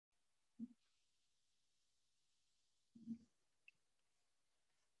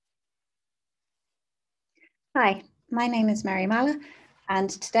Hi, my name is Mary Mala, and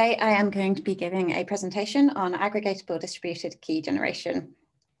today I am going to be giving a presentation on aggregatable distributed key generation.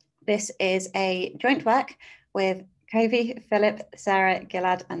 This is a joint work with Kobi, Philipp, Sarah,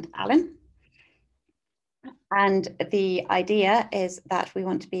 Gilad, and Alin. And the idea is that we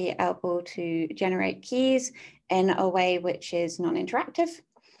want to be able to generate keys in a way which is non-interactive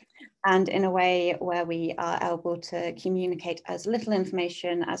and in a way where we are able to communicate as little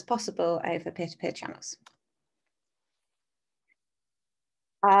information as possible over peer-to-peer channels.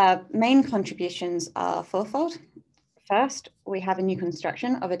 Our main contributions are fourfold. First, we have a new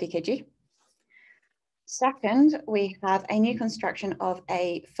construction of a DKG. Second, we have a new construction of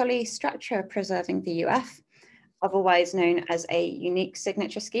a fully structure preserving VUF, otherwise known as a unique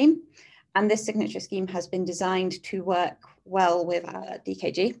signature scheme. And this signature scheme has been designed to work well with our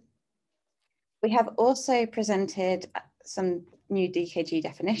DKG. We have also presented some new DKG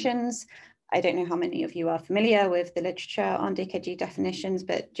definitions. I don't know how many of you are familiar with the literature on DKG definitions,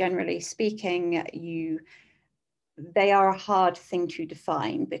 but generally speaking, they are a hard thing to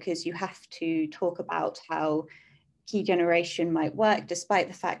define because you have to talk about how key generation might work, despite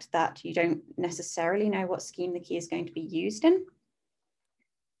the fact that you don't necessarily know what scheme the key is going to be used in.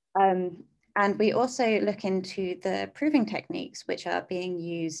 And we also look into the proving techniques which are being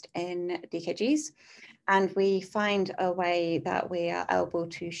used in DKGs. And we find a way that we are able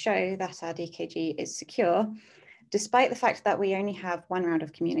to show that our DKG is secure, despite the fact that we only have one round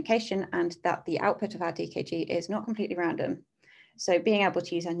of communication and that the output of our DKG is not completely random. So being able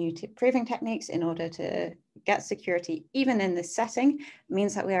to use our new proving techniques in order to get security, even in this setting,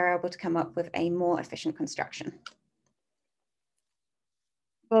 means that we are able to come up with a more efficient construction.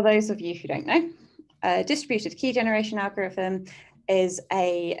 For those of you who don't know, a distributed key generation algorithm is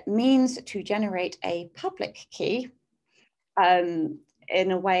a means to generate a public key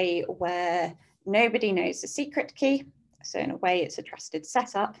in a way where nobody knows the secret key. So in a way, it's a trusted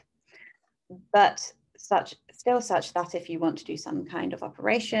setup, but still such that if you want to do some kind of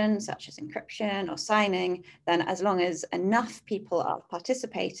operation, such as encryption or signing, then as long as enough people are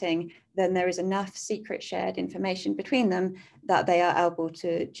participating, then there is enough secret shared information between them that they are able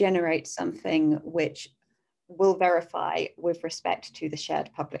to generate something which will verify with respect to the shared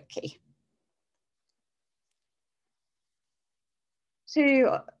public key. Two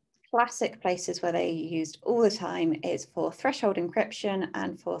classic places where they are used all the time is for threshold encryption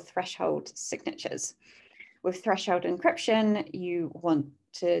and for threshold signatures. With threshold encryption, you want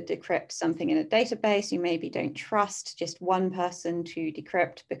to decrypt something in a database. You maybe don't trust just one person to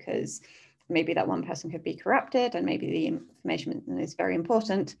decrypt because maybe that one person could be corrupted and maybe the information is very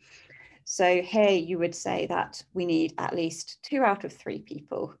important. So here you would say that we need at least 2 out of 3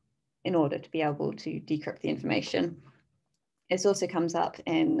 people in order to be able to decrypt the information. This also comes up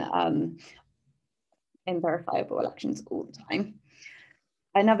in verifiable elections all the time.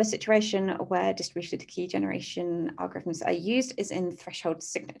 Another situation where distributed key generation algorithms are used is in threshold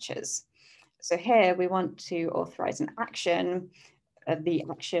signatures. So here we want to authorize an action. The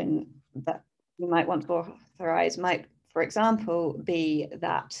action that we might want to authorize might, for example, be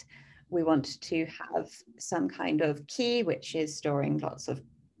that we want to have some kind of key which is storing lots of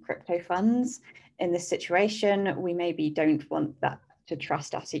crypto funds. In this situation, we maybe don't want that to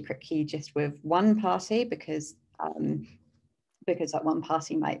trust our secret key just with one party because that one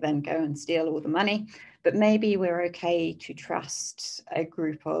party might then go and steal all the money, but maybe we're okay to trust a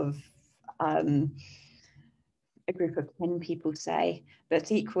group of 10 people, say,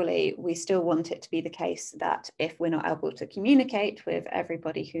 but equally we still want it to be the case that if we're not able to communicate with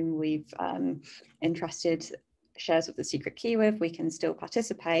everybody whom we've entrusted shares of the secret key with, we can still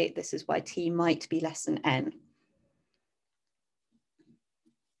participate. This is why T might be less than N.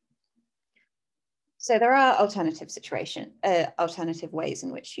 So there are alternative ways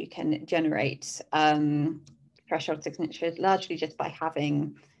in which you can generate threshold signatures, largely just by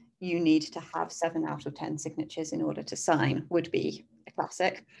having, you need to have 7 out of 10 signatures in order to sign would be a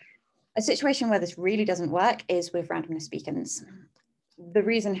classic. A situation where this really doesn't work is with randomness beacons. The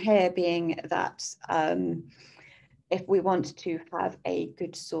reason here being that if we want to have a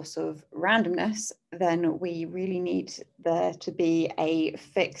good source of randomness, then we really need there to be a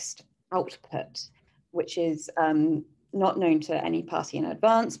fixed output, which is not known to any party in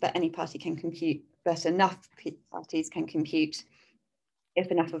advance, but any party can compute, but enough parties can compute if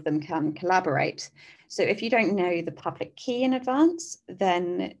enough of them can collaborate. So if you don't know the public key in advance,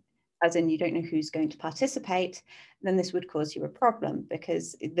 then as in you don't know who's going to participate, then this would cause you a problem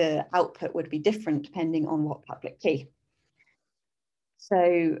because the output would be different depending on what public key.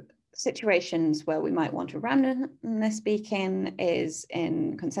 So situations where we might want a randomness beacon is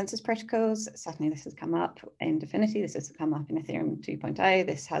in consensus protocols. Certainly this has come up in Dfinity, this has come up in Ethereum 2.0.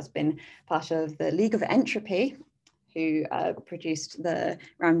 This has been part of the League of Entropy, who produced the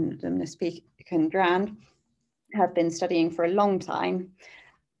randomness beacon DRAN, have been studying for a long time.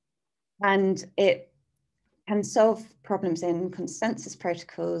 And it can solve problems in consensus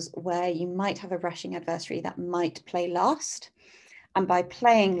protocols where you might have a rushing adversary that might play last. And by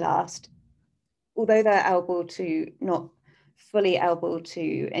playing last, although they're able to, not fully able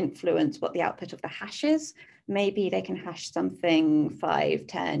to influence what the output of the hash is, maybe they can hash something 5,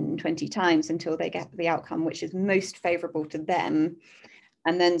 10, 20 times until they get the outcome which is most favorable to them,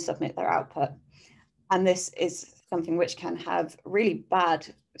 and then submit their output. And this is something which can have really bad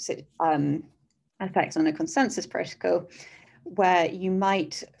effects on a consensus protocol, where you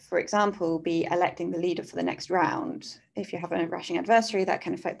might, for example, be electing the leader for the next round. If you have a rushing adversary, that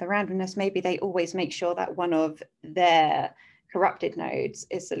can affect the randomness. Maybe they always make sure that one of their corrupted nodes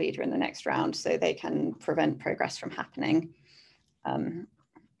is the leader in the next round, so they can prevent progress from happening. And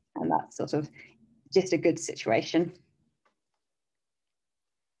that's sort of just a good situation.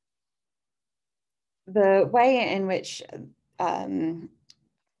 The way in which,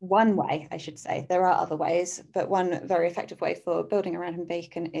 one way, I should say, there are other ways, but one very effective way for building a random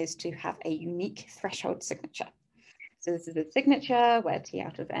beacon is to have a unique threshold signature. So this is a signature where T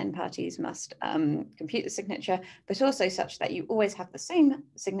out of N parties must compute the signature, but also such that you always have the same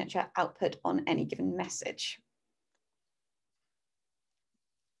signature output on any given message.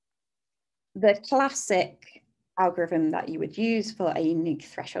 The classic algorithm that you would use for a unique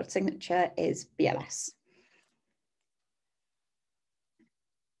threshold signature is BLS.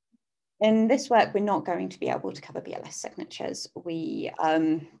 In this work, we're not going to be able to cover BLS signatures. We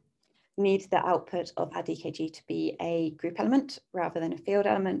need the output of our DKG to be a group element rather than a field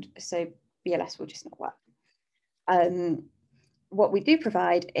element, so BLS will just not work. What we do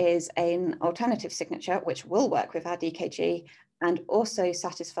provide is an alternative signature which will work with our DKG and also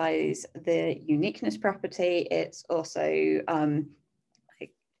satisfies the uniqueness property. It's also it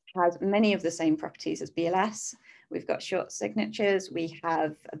has many of the same properties as BLS. We've got short signatures. We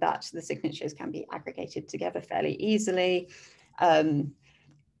have that the signatures can be aggregated together fairly easily.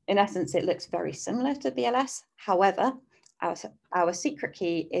 In essence, it looks very similar to BLS. However, our secret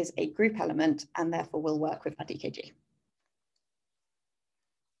key is a group element and therefore will work with our DKG.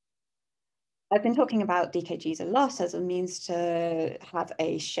 I've been talking about DKGs a lot as a means to have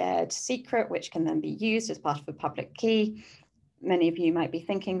a shared secret, which can then be used as part of a public key. Many of you might be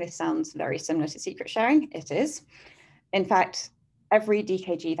thinking this sounds very similar to secret sharing. It is. In fact, every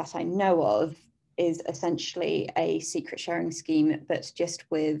DKG that I know of is essentially a secret sharing scheme, but just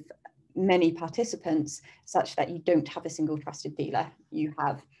with many participants such that you don't have a single trusted dealer. You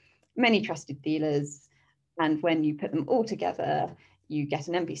have many trusted dealers, and when you put them all together, you get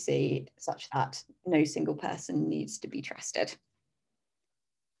an MPC such that no single person needs to be trusted.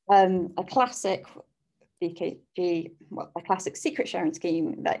 A classic DKG, well, a classic secret sharing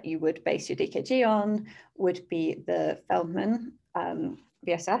scheme that you would base your DKG on would be the Feldman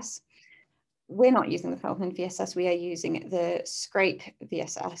VSS. We're not using the Feldman VSS, we are using the Scrape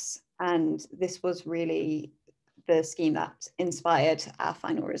VSS, and this was really the scheme that inspired our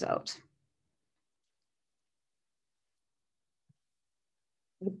final result.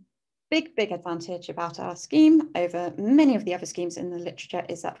 The big advantage about our scheme over many of the other schemes in the literature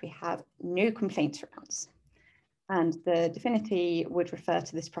is that we have no complaints rounds. And the Dfinity would refer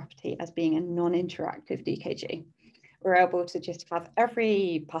to this property as being a non-interactive DKG. We're able to just have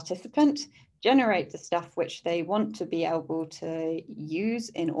every participant generate the stuff which they want to be able to use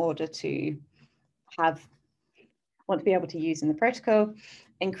in order to be able to use in the protocol,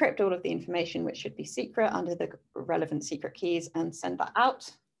 encrypt all of the information which should be secret under the relevant secret keys and send that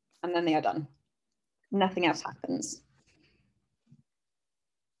out, and then they are done. Nothing else happens.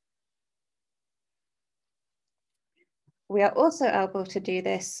 We are also able to do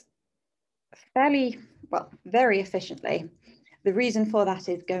this very efficiently. The reason for that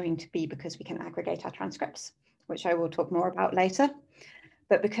is going to be because we can aggregate our transcripts, which I will talk more about later.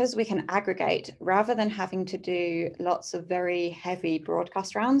 But because we can aggregate, rather than having to do lots of very heavy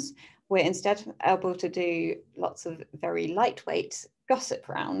broadcast rounds, we're instead able to do lots of very lightweight gossip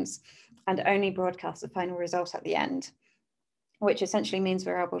rounds and only broadcast the final result at the end, which essentially means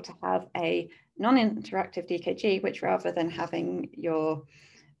we're able to have a non-interactive DKG, which rather than having your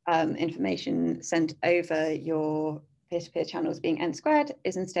information sent over your peer-to-peer channels being n squared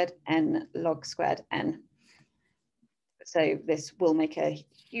is instead n log squared n. So this will make a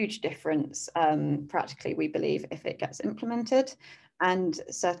huge difference practically, we believe, if it gets implemented. And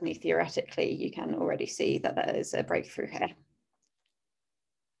certainly theoretically, you can already see that there is a breakthrough here.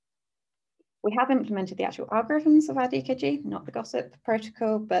 We have implemented the actual algorithms of our DKG, not the gossip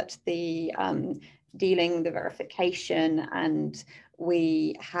protocol, but the dealing, the verification, and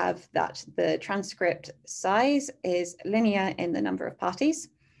we have that the transcript size is linear in the number of parties.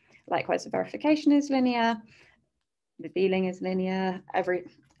 Likewise, the verification is linear, the dealing is linear,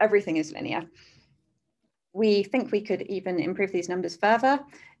 everything is linear. We think we could even improve these numbers further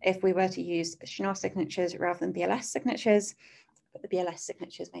if we were to use Schnorr signatures rather than BLS signatures. But the BLS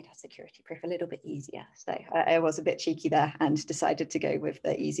signatures made our security proof a little bit easier. So I was a bit cheeky there and decided to go with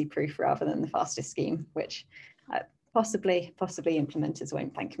the easy proof rather than the fastest scheme, which possibly implementers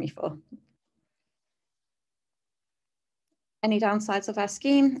won't thank me for. Any downsides of our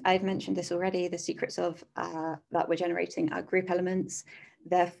scheme? I've mentioned this already, the secrets of that we're generating our group elements.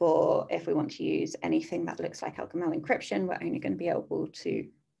 Therefore, if we want to use anything that looks like algorithm encryption, we're only going to be able to,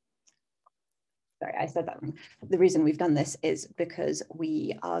 sorry, I said that wrong. The reason we've done this is because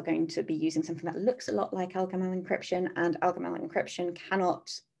we are going to be using something that looks a lot like algorithm encryption, and algorithm encryption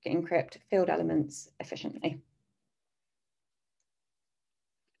cannot encrypt field elements efficiently.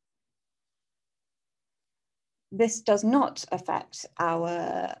 This does not affect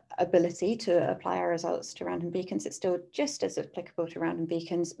our ability to apply our results to random beacons. It's still just as applicable to random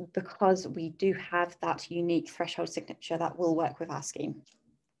beacons because we do have that unique threshold signature that will work with our scheme.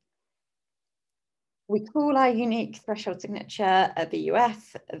 We call our unique threshold signature a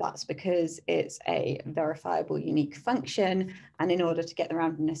VUF. That's because it's a verifiable unique function. And in order to get the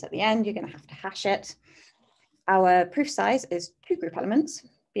randomness at the end, you're going to have to hash it. Our proof size is 2 group elements.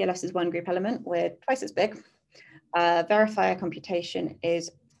 BLS is 1 group element. We're twice as big. Verifier computation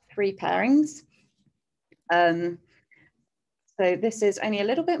is 3 pairings. So this is only a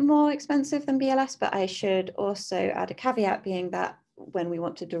little bit more expensive than BLS, but I should also add a caveat being that when we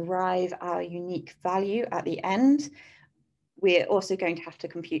want to derive our unique value at the end, we're also going to have to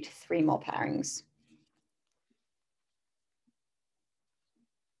compute 3 more pairings.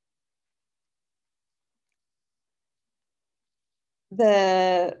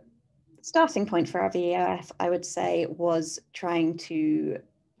 The starting point for our VUF, I would say, was trying to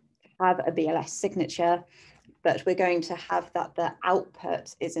have a BLS signature, but we're going to have that the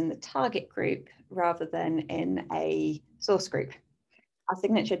output is in the target group rather than in a source group. Our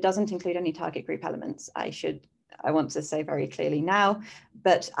signature doesn't include any target group elements. I want to say very clearly now,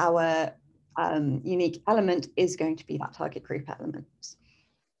 but our unique element is going to be that target group element.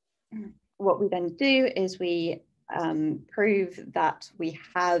 What we then do is we prove that we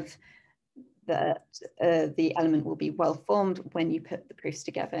have that the element will be well formed when you put the proofs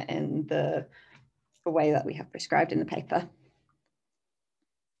together in the way that we have prescribed in the paper.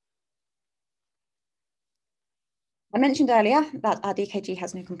 I mentioned earlier that our DKG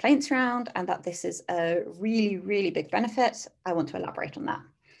has no complaints round and that this is a really, really big benefit. I want to elaborate on that.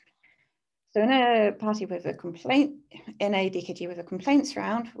 So in a party with a complaint, in a DKG with a complaints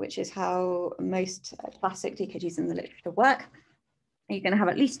round, which is how most classic DKGs in the literature work, you're going to have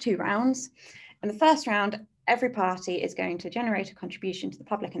at least 2 rounds. In the first round, every party is going to generate a contribution to the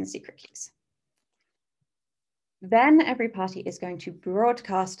public and the secret keys. Then every party is going to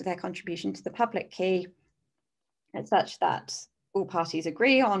broadcast their contribution to the public key such that all parties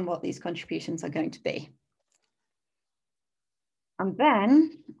agree on what these contributions are going to be. And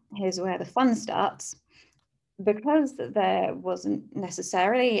then here's where the fun starts. Because there wasn't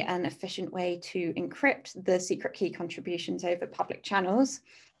necessarily an efficient way to encrypt the secret key contributions over public channels,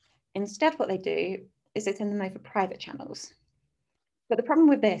 instead what they do is they send them over private channels. But the problem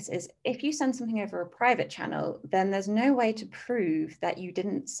with this is if you send something over a private channel, then there's no way to prove that you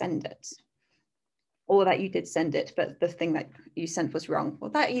didn't send it or that you did send it, but the thing that you sent was wrong.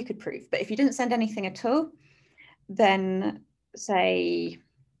 Well, that you could prove. But if you didn't send anything at all, then say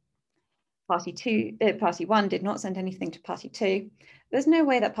party 1 did not send anything to party 2, there's no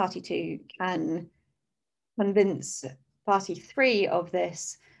way that party 2 can convince party 3 of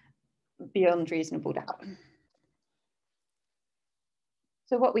this beyond reasonable doubt.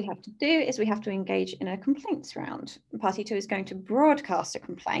 So what we have to do is we have to engage in a complaints round. Party 2 is going to broadcast a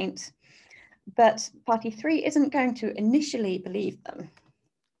complaint, but party 3 isn't going to initially believe them.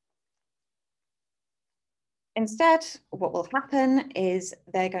 Instead, what will happen is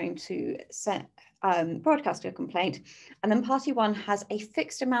they're going to broadcast a complaint, and then party 1 has a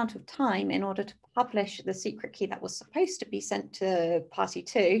fixed amount of time in order to publish the secret key that was supposed to be sent to party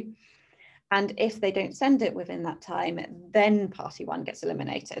 2. And if they don't send it within that time, then party 1 gets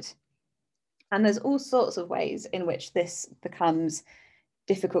eliminated. And there's all sorts of ways in which this becomes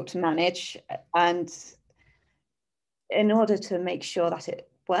difficult to manage. And in order to make sure that it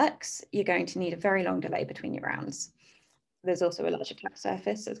works, you're going to need a very long delay between your rounds. There's also a large attack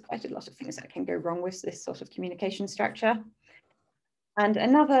surface. There's quite a lot of things that can go wrong with this sort of communication structure. And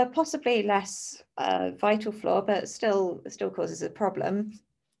another possibly less vital flaw, but still causes a problem,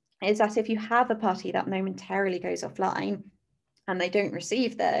 is that if you have a party that momentarily goes offline and they don't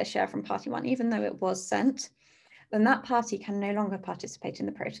receive their share from party one, even though it was sent, then that party can no longer participate in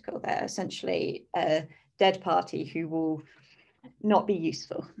the protocol. They're essentially a dead party who will not be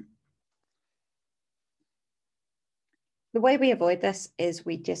useful. The way we avoid this is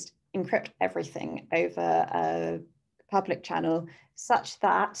we just encrypt everything over a public channel such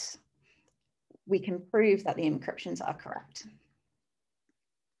that we can prove that the encryptions are correct.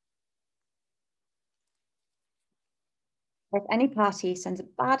 If any party sends a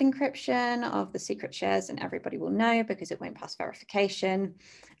bad encryption of the secret shares, then everybody will know because it won't pass verification.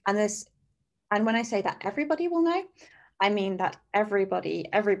 And when I say that everybody will know, I mean that everybody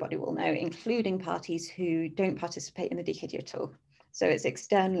will know, including parties who don't participate in the DKG at all. So it's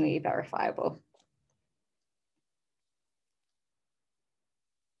externally verifiable.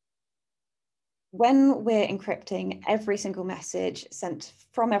 When we're encrypting every single message sent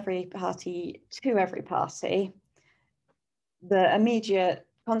from every party to every party, the immediate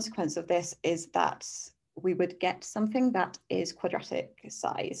consequence of this is that we would get something that is quadratic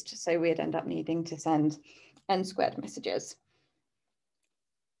sized. So we'd end up needing to send n-squared messages.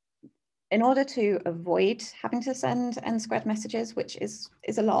 In order to avoid having to send n-squared messages, which is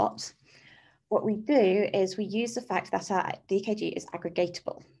a lot, what we do is we use the fact that our DKG is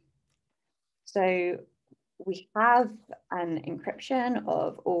aggregatable. So we have an encryption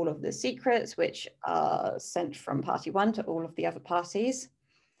of all of the secrets which are sent from party one to all of the other parties,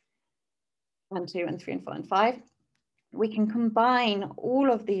 1, 2, and 3, and 4, and 5. We can combine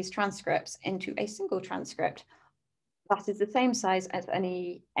all of these transcripts into a single transcript that is the same size as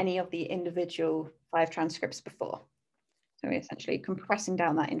any of the individual 5 transcripts before. So we're essentially compressing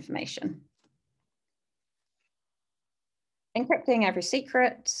down that information. Encrypting every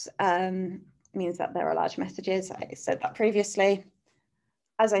secret means that there are large messages. I said that previously.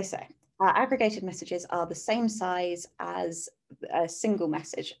 As I say, our aggregated messages are the same size as a single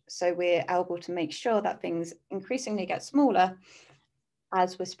message. So we're able to make sure that things increasingly get smaller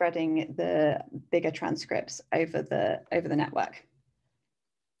as we're spreading the bigger transcripts over the network.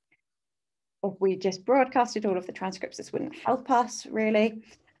 If we just broadcasted all of the transcripts, this wouldn't help us really.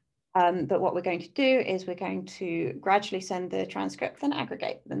 But what we're going to do is we're going to gradually send the transcript, then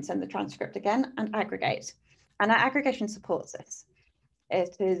aggregate, then send the transcript again and aggregate. And our aggregation supports this.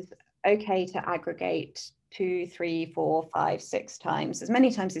 It is okay to aggregate 2, 3, 4, 5, 6 times, as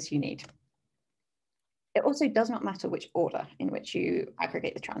many times as you need. It also does not matter which order in which you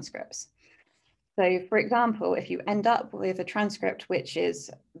aggregate the transcripts. So for example, if you end up with a transcript which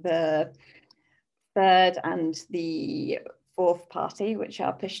is the 3rd and the 4th party, which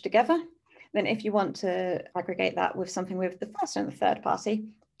are pushed together, then if you want to aggregate that with something with the 1st and the 3rd party,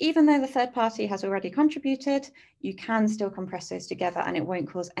 even though the 3rd party has already contributed, you can still compress those together and it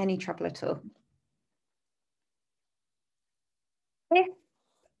won't cause any trouble at all. If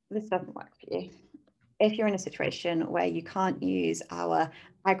this doesn't work for you, if you're in a situation where you can't use our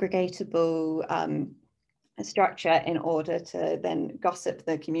aggregatable structure in order to then gossip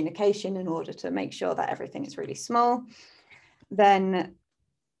the communication in order to make sure that everything is really small, then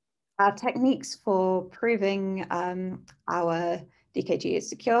our techniques for proving our DKG is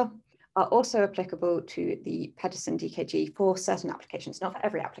secure are also applicable to the Pedersen DKG for certain applications, not for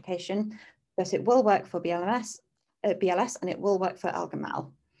every application, but it will work for BLS and it will work for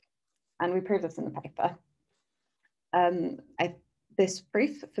Algamal. And we prove this in the paper. This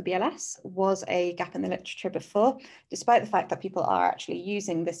proof for BLS was a gap in the literature before, despite the fact that people are actually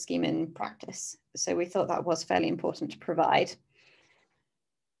using this scheme in practice. So we thought that was fairly important to provide.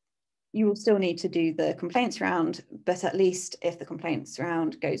 You will still need to do the complaints round, but at least if the complaints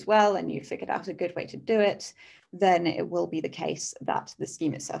round goes well and you've figured out a good way to do it, then it will be the case that the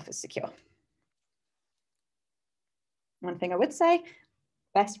scheme itself is secure. One thing I would say,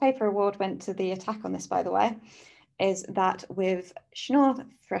 best paper award went to the attack on this, by the way, is that with Schnorr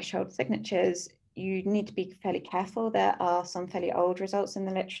threshold signatures, you need to be fairly careful. There are some fairly old results in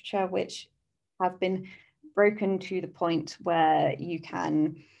the literature which have been broken to the point where you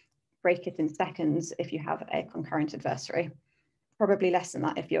can break it in seconds if you have a concurrent adversary. Probably less than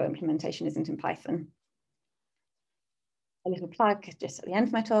that if your implementation isn't in Python. A little plug just at the end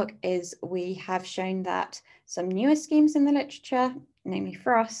of my talk is we have shown that some newer schemes in the literature, namely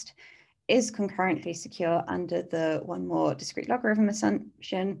Frost, is concurrently secure under the one more discrete logarithm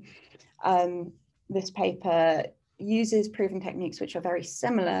assumption. This paper uses proven techniques which are very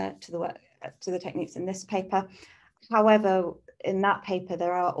similar to the techniques in this paper. However, in that paper,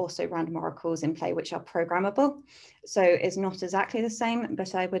 there are also random oracles in play which are programmable. So it's not exactly the same,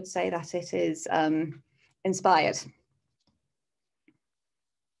 but I would say that it is inspired.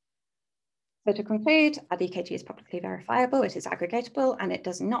 So to conclude, AddEKG is publicly verifiable, it is aggregatable, and it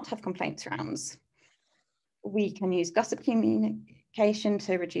does not have complaints rounds. We can use gossip communication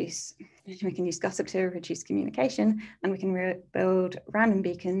to reduce, communication, and we can build random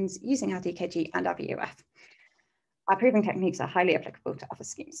beacons using AddEKG and AVUF. Our proven techniques are highly applicable to other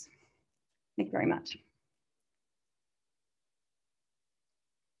schemes. Thank you very much.